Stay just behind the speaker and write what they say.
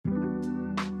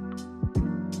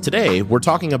Today, we're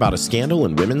talking about a scandal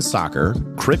in women's soccer,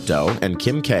 crypto, and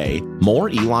Kim K, more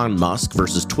Elon Musk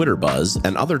versus Twitter buzz,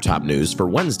 and other top news for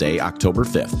Wednesday, October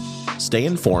 5th. Stay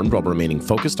informed while remaining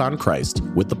focused on Christ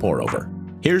with the pour-over.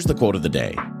 Here's the quote of the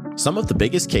day. Some of the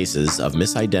biggest cases of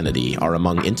misidentity are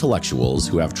among intellectuals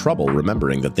who have trouble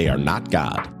remembering that they are not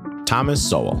God. Thomas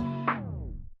Sowell.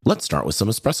 Let's start with some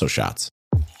espresso shots.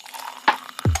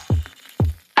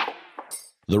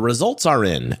 The results are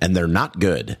in, and they're not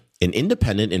good. An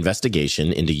independent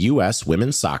investigation into U.S.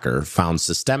 women's soccer found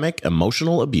systemic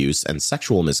emotional abuse and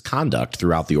sexual misconduct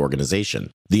throughout the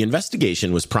organization. The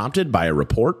investigation was prompted by a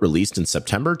report released in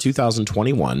September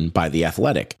 2021 by The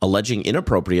Athletic, alleging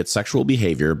inappropriate sexual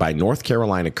behavior by North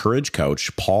Carolina Courage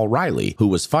coach Paul Riley, who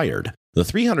was fired. The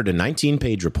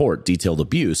 319-page report detailed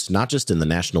abuse not just in the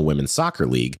National Women's Soccer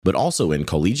League, but also in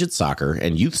collegiate soccer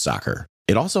and youth soccer.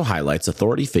 It also highlights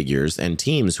authority figures and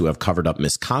teams who have covered up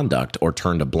misconduct or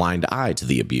turned a blind eye to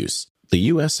the abuse. The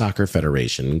U.S. Soccer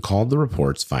Federation called the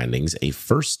report's findings a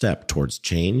first step towards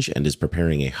change and is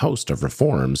preparing a host of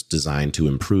reforms designed to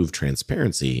improve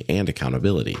transparency and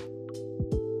accountability.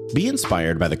 Be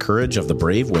inspired by the courage of the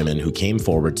brave women who came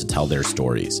forward to tell their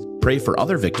stories. Pray for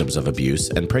other victims of abuse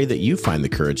and pray that you find the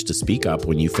courage to speak up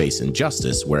when you face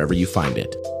injustice wherever you find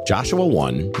it. Joshua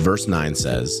 1, verse 9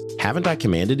 says, "Haven't I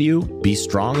commanded you? Be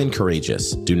strong and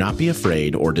courageous. Do not be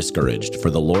afraid or discouraged, for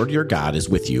the Lord your God is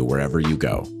with you wherever you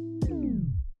go."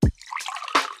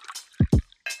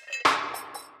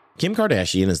 Kim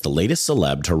Kardashian is the latest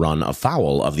celeb to run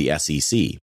afoul of the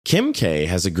SEC. Kim K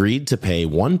has agreed to pay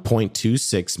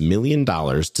 $1.26 million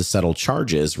to settle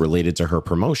charges related to her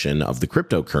promotion of the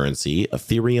cryptocurrency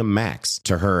Ethereum Max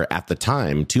to her, at the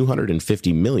time,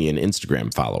 250 million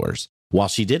Instagram followers. While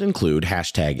she did include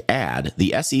 #ad,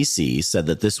 the SEC said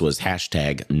that this was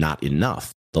 #not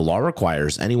enough. The law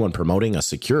requires anyone promoting a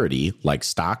security, like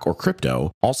stock or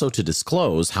crypto, also to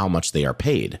disclose how much they are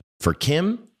paid. For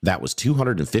Kim, that was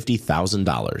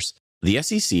 $250,000. The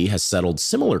SEC has settled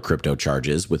similar crypto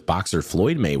charges with boxer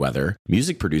Floyd Mayweather,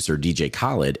 music producer DJ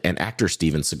Khaled, and actor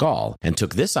Steven Seagal, and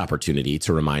took this opportunity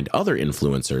to remind other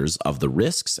influencers of the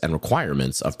risks and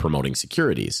requirements of promoting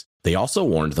securities. They also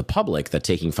warned the public that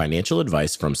taking financial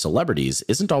advice from celebrities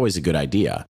isn't always a good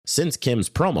idea. Since Kim's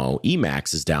promo,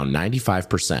 EMAX is down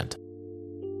 95%.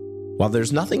 While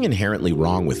there's nothing inherently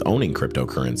wrong with owning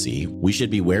cryptocurrency, we should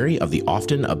be wary of the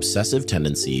often obsessive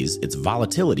tendencies its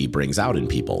volatility brings out in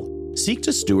people. Seek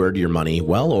to steward your money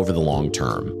well over the long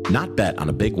term, not bet on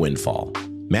a big windfall.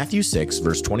 Matthew 6,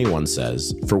 verse 21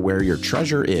 says, "For where your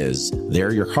treasure is,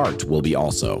 there your heart will be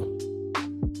also."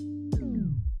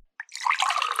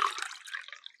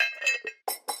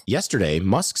 Yesterday,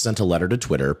 Musk sent a letter to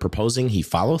Twitter proposing he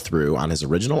follow through on his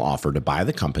original offer to buy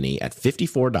the company at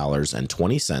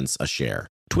 $54.20 a share.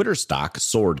 Twitter stock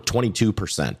soared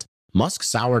 22%. Musk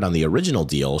soured on the original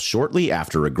deal shortly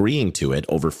after agreeing to it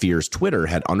over fears Twitter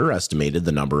had underestimated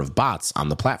the number of bots on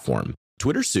the platform.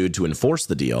 Twitter sued to enforce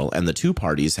the deal, and the two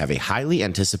parties have a highly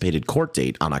anticipated court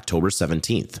date on October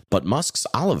 17th. But Musk's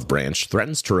olive branch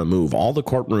threatens to remove all the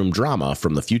courtroom drama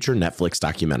from the future Netflix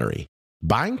documentary.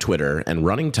 Buying Twitter and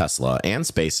running Tesla and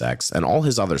SpaceX and all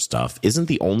his other stuff isn't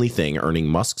the only thing earning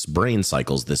Musk's brain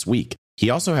cycles this week. He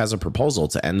also has a proposal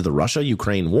to end the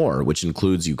Russia-Ukraine war, which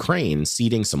includes Ukraine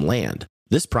ceding some land.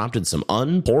 This prompted some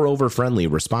pour-over-friendly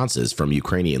responses from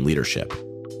Ukrainian leadership.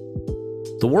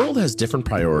 The world has different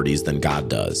priorities than God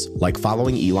does, like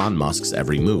following Elon Musk's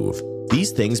every move.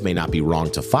 These things may not be wrong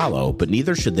to follow, but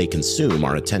neither should they consume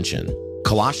our attention.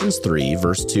 Colossians 3,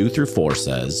 verse 2 through 4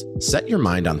 says, "Set your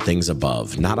mind on things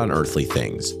above, not on earthly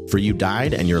things. For you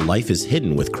died, and your life is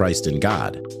hidden with Christ in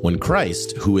God. When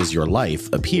Christ, who is your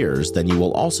life, appears, then you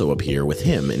will also appear with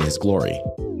him in his glory."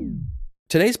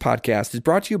 Today's podcast is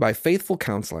brought to you by Faithful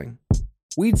Counseling.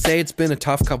 We'd say it's been a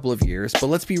tough couple of years, but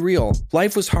let's be real.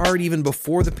 Life was hard even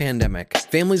before the pandemic.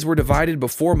 Families were divided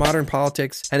before modern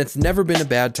politics, and it's never been a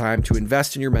bad time to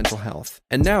invest in your mental health.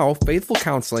 And now, Faithful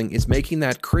Counseling is making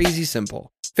that crazy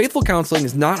simple. Faithful Counseling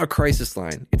is not a crisis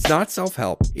line. It's not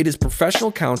self-help. It is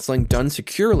professional counseling done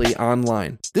securely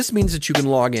online. This means that you can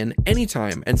log in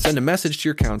anytime and send a message to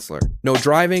your counselor. No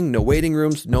driving, no waiting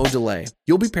rooms, no delay.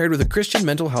 You'll be paired with a Christian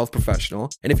mental health professional,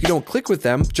 and if you don't click with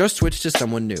them, just switch to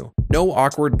someone new. No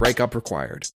awkward breakup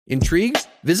required. Intrigued?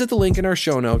 Visit the link in our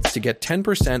show notes to get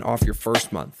 10% off your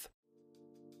first month.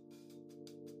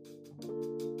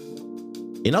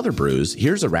 In other brews,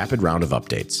 here's a rapid round of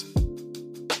updates.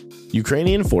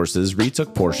 Ukrainian forces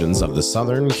retook portions of the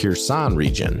southern Kherson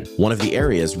region, one of the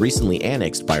areas recently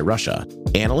annexed by Russia.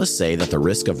 Analysts say that the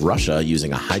risk of Russia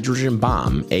using a hydrogen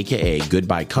bomb, aka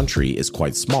Goodbye Country, is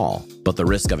quite small, but the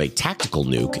risk of a tactical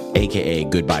nuke, aka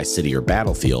Goodbye City or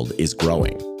Battlefield, is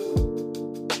growing.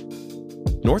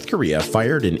 North Korea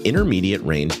fired an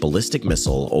intermediate-range ballistic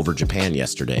missile over Japan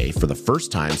yesterday for the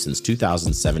first time since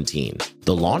 2017.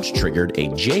 The launch triggered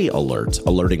a J alert,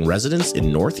 alerting residents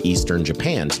in northeastern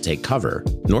Japan to take cover.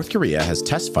 North Korea has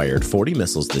test-fired 40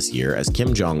 missiles this year as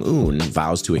Kim Jong-un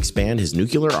vows to expand his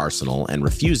nuclear arsenal and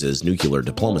refuses nuclear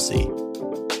diplomacy.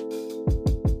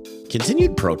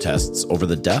 Continued protests over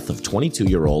the death of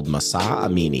 22-year-old Mahsa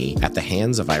Amini at the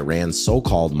hands of Iran's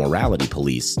so-called morality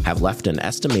police have left an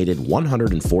estimated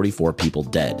 144 people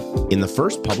dead. In the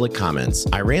first public comments,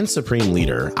 Iran's supreme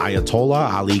leader,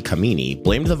 Ayatollah Ali Khamenei,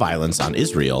 blamed the violence on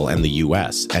Israel and the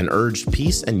U.S. and urged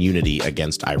peace and unity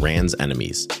against Iran's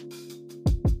enemies.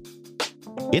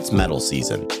 It's medal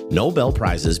season. Nobel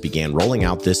Prizes began rolling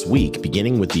out this week,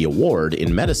 beginning with the award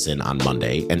in medicine on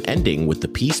Monday and ending with the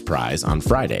Peace Prize on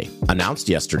Friday. Announced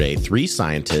yesterday, 3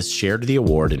 scientists shared the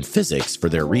award in physics for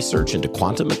their research into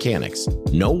quantum mechanics.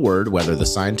 No word whether the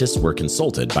scientists were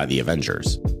consulted by the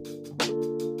Avengers.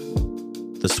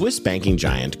 The Swiss banking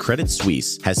giant Credit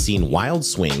Suisse has seen wild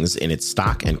swings in its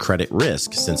stock and credit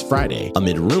risk since Friday,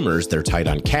 amid rumors they're tight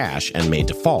on cash and may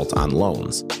default on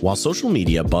loans. While social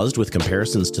media buzzed with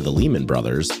comparisons to the Lehman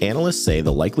Brothers, analysts say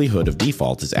the likelihood of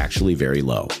default is actually very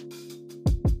low.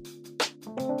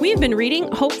 We have been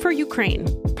reading Hope for Ukraine.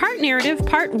 Part narrative,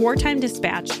 part wartime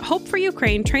dispatch, Hope for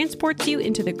Ukraine transports you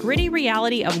into the gritty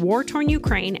reality of war-torn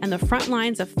Ukraine and the front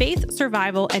lines of faith,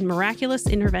 survival, and miraculous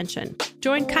intervention.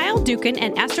 Join Kyle Dukin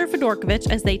and Esther Fedorkovich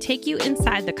as they take you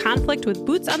inside the conflict with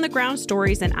boots-on-the-ground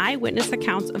stories and eyewitness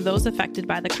accounts of those affected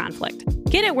by the conflict.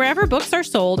 Get it wherever books are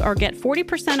sold or get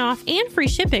 40% off and free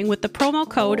shipping with the promo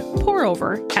code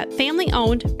POUROVER at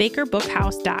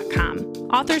familyownedbakerbookhouse.com.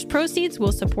 Authors' proceeds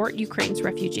will support Ukraine's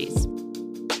refugees.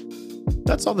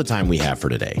 That's all the time we have for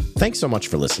today. Thanks so much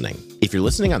for listening. If you're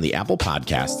listening on the Apple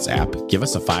Podcasts app, give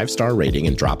us a 5-star rating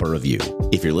and drop a review.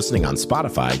 If you're listening on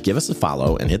Spotify, give us a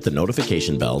follow and hit the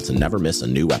notification bell to never miss a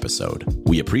new episode.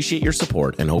 We appreciate your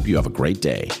support and hope you have a great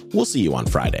day. We'll see you on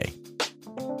Friday.